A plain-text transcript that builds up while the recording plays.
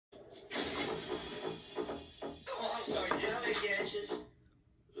Yeah, it's just. What's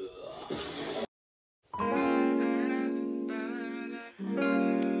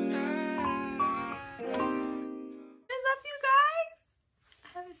up, you guys? I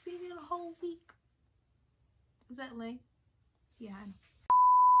haven't seen you in a whole week. Is that lame? Yeah, I know.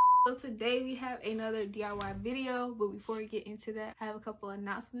 So today we have another DIY video, but before we get into that, I have a couple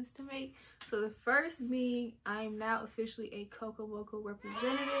announcements to make. So the first being, I am now officially a Coco Moco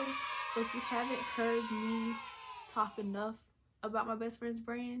representative. So if you haven't heard me talk enough about my best friend's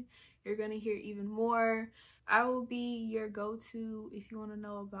brand, you're gonna hear even more. I will be your go-to if you want to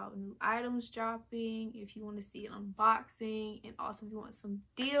know about new items dropping, if you want to see an unboxing, and also if you want some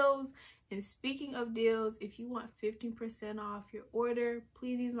deals. And speaking of deals, if you want 15% off your order,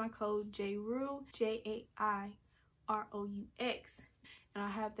 please use my code JROUX, JAIROUX, and I'll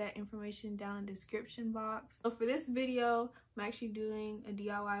have that information down in the description box. So for this video, I'm actually doing a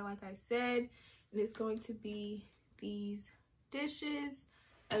DIY like I said, and it's going to be these dishes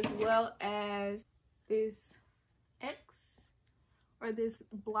as well as this X or this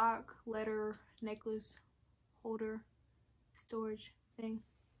block letter necklace holder storage thing.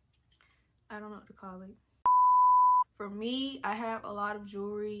 I don't know what to call it. For me, I have a lot of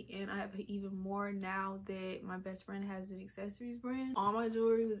jewelry, and I have even more now that my best friend has an accessories brand. All my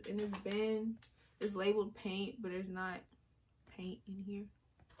jewelry was in this bin. It's labeled paint, but there's not paint in here.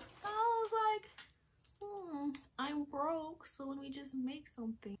 I was like, I'm broke, so let me just make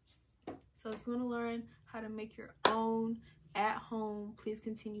something. So if you want to learn how to make your own at home, please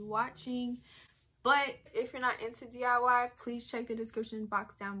continue watching. But if you're not into DIY, please check the description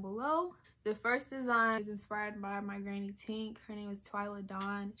box down below. The first design is inspired by my granny Tink. Her name is Twyla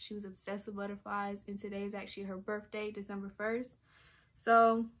Dawn. She was obsessed with butterflies, and today is actually her birthday, December 1st.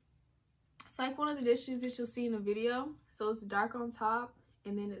 So it's like one of the dishes that you'll see in the video. So it's dark on top,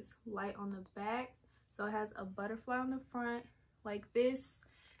 and then it's light on the back. So it has a butterfly on the front like this,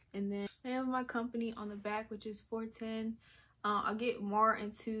 and then I have my company on the back, which is 410. I'll get more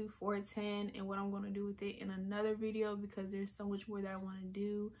into 410 and what I'm going to do with it in another video because there's so much more that I want to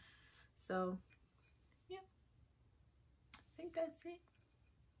do. So yeah, I think that's it.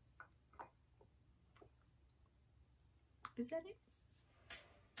 Is that it?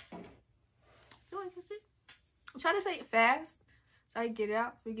 I feel like that's it. I'm trying to say it fast so I can get it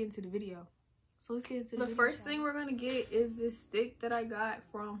out so we get into the video. So let's get into the video. First thing we're gonna get is this stick that I got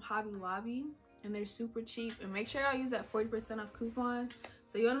from Hobby Lobby, and they're super cheap. And make sure y'all use that 40% off coupon.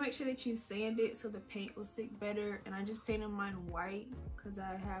 So you want to make sure that you sand it so the paint will stick better. And I just painted mine white because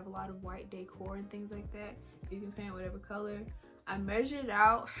I have a lot of white decor and things like that. You can paint whatever color. I measured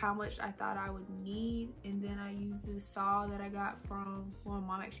out how much I thought I would need, and then I used this saw that I got from, well, my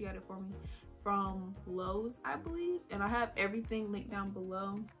mom actually got it for me, from Lowe's, I believe. And I have everything linked down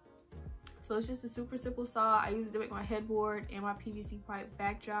below. So it's just a super simple saw. I use it to make my headboard and my PVC pipe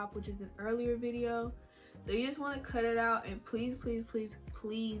backdrop, which is an earlier video. So you just want to cut it out, and please, please, please,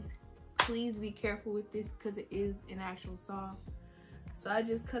 please, please be careful with this because it is an actual saw. So I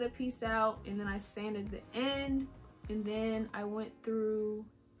just cut a piece out, and then I sanded the end, and then I went through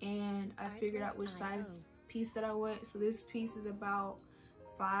and I figured out which size piece that I want. So this piece is about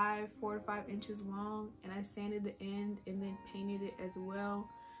 4 to 5 inches long, and I sanded the end and then painted it as well,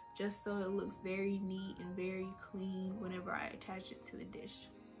 just so it looks very neat and very clean whenever I attach it to the dish.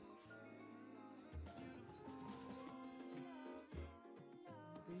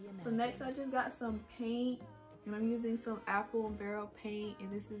 So next I just got some paint, and I'm using some apple and barrel paint,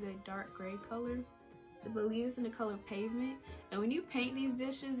 and this is a dark gray color. So I believe it's in the color Pavement. And when you paint these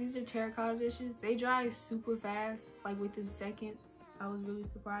dishes, these are terracotta dishes, they dry super fast, like within seconds. I was really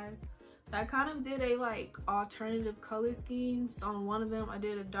surprised. So I kind of did a like alternative color scheme. So on one of them I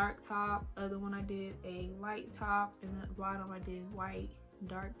did a dark top, other one I did a light top, and at the bottom I did white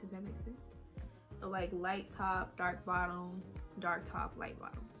dark. Does that make sense? So like light top, dark bottom, dark top, light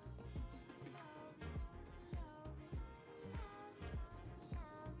bottom.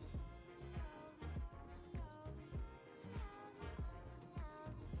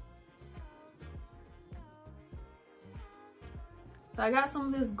 So I got some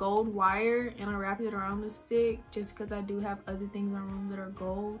of this gold wire, and I wrapped it around the stick just because I do have other things in my room that are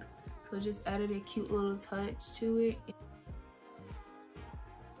gold. So just added a cute little touch to it.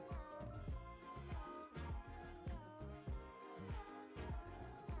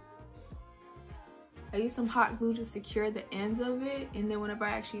 I used some hot glue to secure the ends of it, and then whenever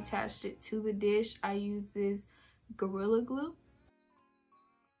I actually attached it to the dish, I used this Gorilla Glue.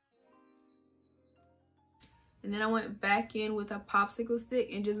 And then I went back in with a popsicle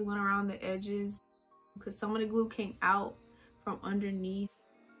stick and just went around the edges because some of the glue came out from underneath.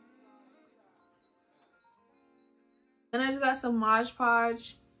 Then I just got some Mod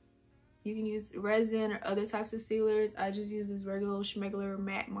Podge. You can use resin or other types of sealers. I just use this regular schmegular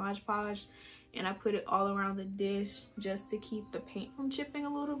matte Mod Podge, and I put it all around the dish just to keep the paint from chipping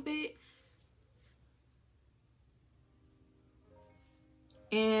a little bit.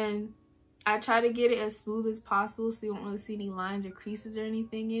 And I try to get it as smooth as possible so you won't really see any lines or creases or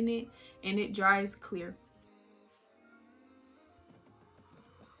anything in it, and it dries clear.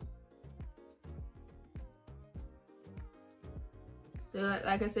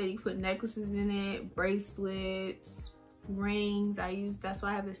 Like I said, you can put necklaces in it, bracelets, rings. That's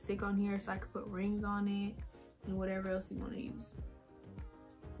why I have a stick on here so I can put rings on it, and whatever else you want to use.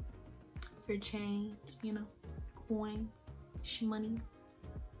 Your change, you know, coins, shmoney,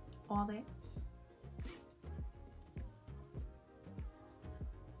 all that.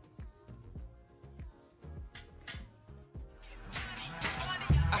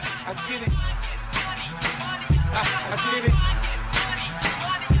 I get it. I get it.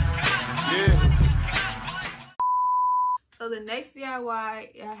 Yeah. So the next DIY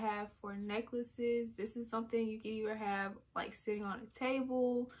I have for necklaces, this is something you can either have like sitting on a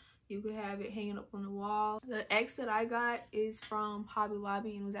table, you could have it hanging up on the wall. The X that I got is from Hobby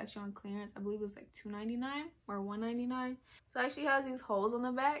Lobby and it was actually on clearance. I believe it was like $2.99 or $1.99. So it actually has these holes on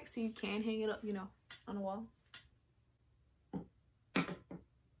the back so you can hang it up, you know, on the wall.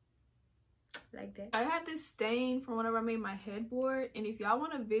 Like that. I had this stain from whenever I made my headboard, and if y'all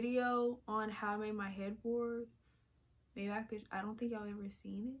want a video on how I made my headboard, maybe I don't think y'all ever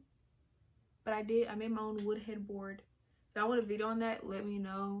seen it, but I made my own wood headboard. If y'all want a video on that, let me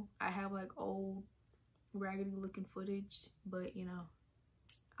know. I have like old raggedy looking footage, but you know,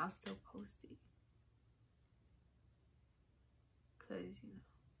 I'll still post it because you know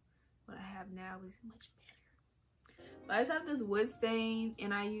what I have now is much better. But I just have this wood stain,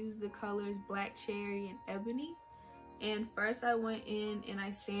 and I use the colors Black Cherry and Ebony. And first I went in and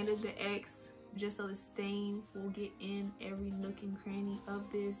I sanded the X just so the stain will get in every nook and cranny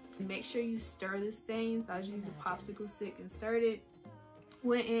of this. And make sure you stir the stain. So I just used a popsicle stick and stirred it.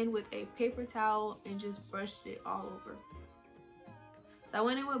 Went in with a paper towel and just brushed it all over. So I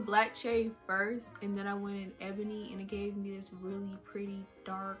went in with Black Cherry first, and then I went in Ebony, and it gave me this really pretty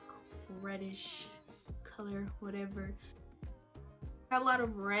dark reddish color, whatever. I had a lot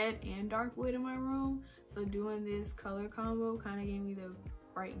of red and dark wood in my room, so doing this color combo kind of gave me the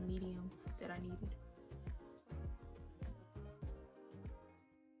bright medium that I needed.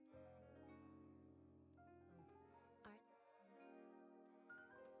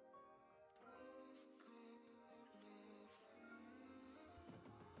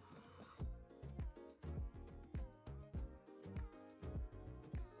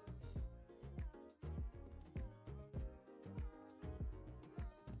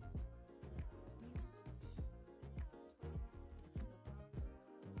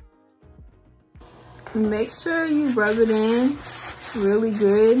 Make sure you rub it in really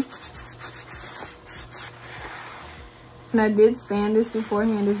good. And I did sand this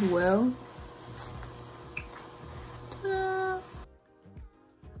beforehand as well.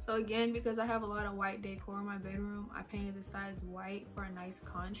 So again, because I have a lot of white decor in my bedroom, I painted the sides white for a nice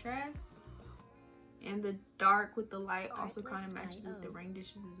contrast. And the dark with the light also kind of matches with the ring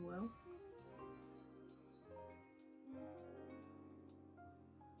dishes as well.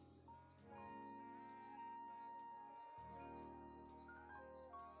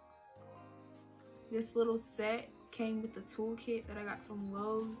 This little set came with the toolkit that I got from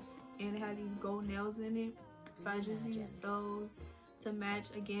Lowe's, and it had these gold nails in it. So I just used those to match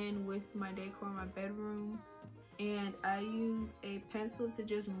again with my decor in my bedroom. And I used a pencil to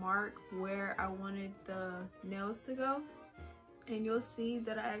just mark where I wanted the nails to go. And you'll see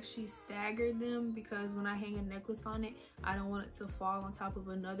that I actually staggered them because when I hang a necklace on it, I don't want it to fall on top of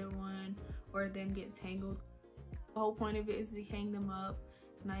another one or them get tangled. The whole point of it is to hang them up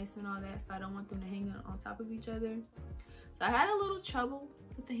nice and all that, so I don't want them to hang on top of each other. So I had a little trouble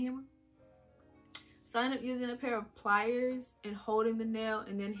with the hammer, so I ended up using a pair of pliers and holding the nail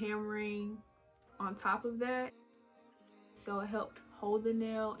and then hammering on top of that, so it helped hold the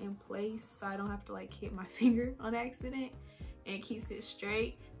nail in place so I don't have to like hit my finger on accident, and it keeps it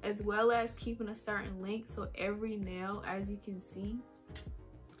straight, as well as keeping a certain length, so every nail, as you can see,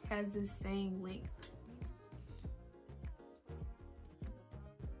 has the same length.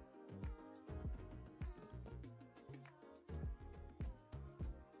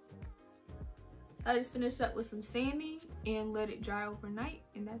 So I just finished up with some sanding and let it dry overnight,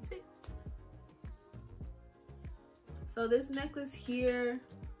 and that's it. So this necklace here,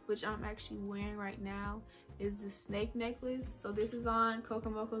 which I'm actually wearing right now, is the snake necklace. So this is on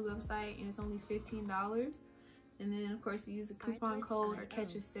Kokomoko's website and it's only $15. And then of course you use a coupon code or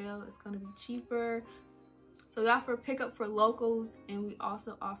catch a sale, it's going to be cheaper. So we offer pickup for locals, and we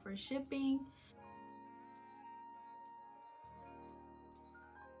also offer shipping.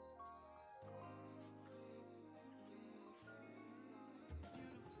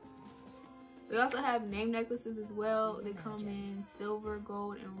 We also have name necklaces as well. They come in silver,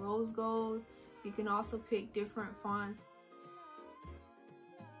 gold, and rose gold. You can also pick different fonts.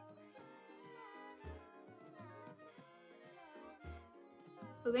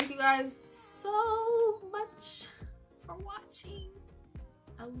 So thank you guys so much for watching.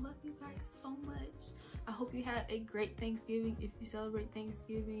 I love you guys so much. I hope you had a great Thanksgiving. If you celebrate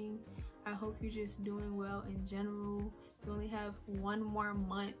Thanksgiving, I hope you're just doing well in general. You only have one more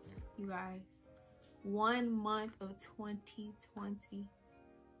month, you guys. 1 month of 2020.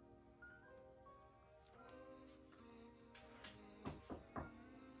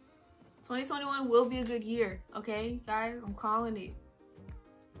 '2021 will be a good year, okay, guys? I'm calling it.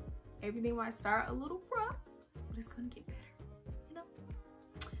 Everything might start a little rough, but it's gonna get better, you know?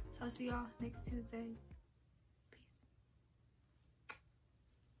 So I'll see y'all next Tuesday. Peace.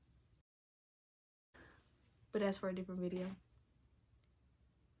 But that's for a different video.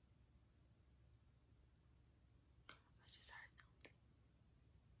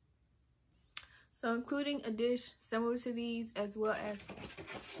 So including a dish similar to these, as well as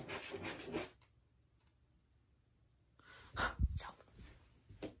so